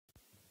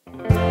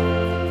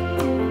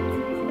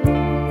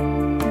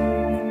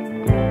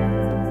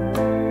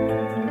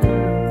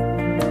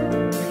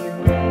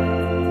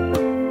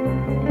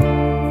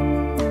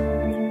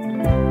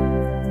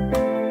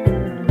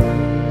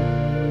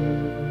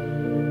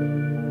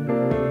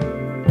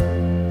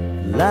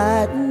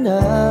lighten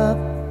up.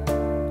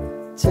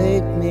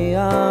 Take me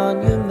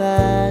on your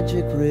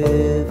magic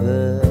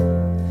river.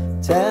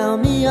 Tell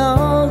me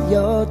all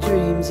your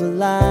dreams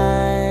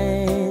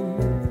align.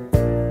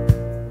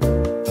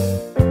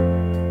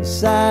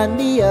 Sign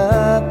me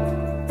up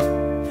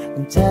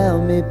and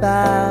tell me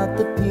about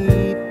the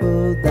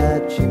people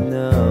that you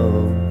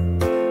know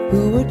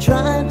who are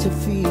trying to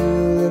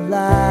feel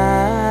alive.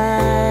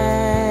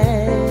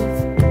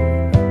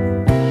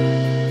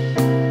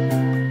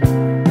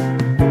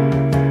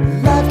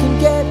 Life can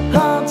get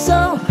hard,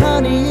 so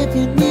honey, if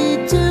you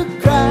need to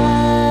cry,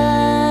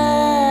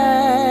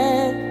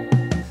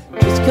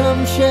 just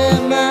come share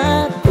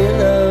my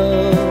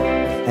pillow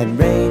and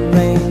rain,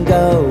 rain,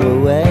 go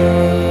away.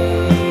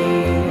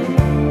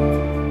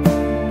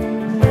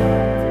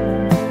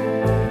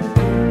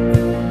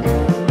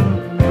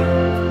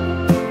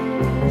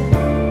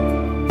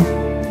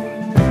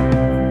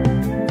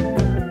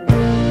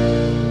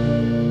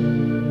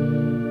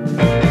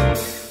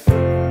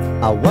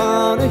 I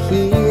wanna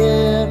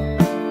hear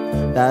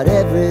about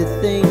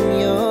everything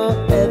you're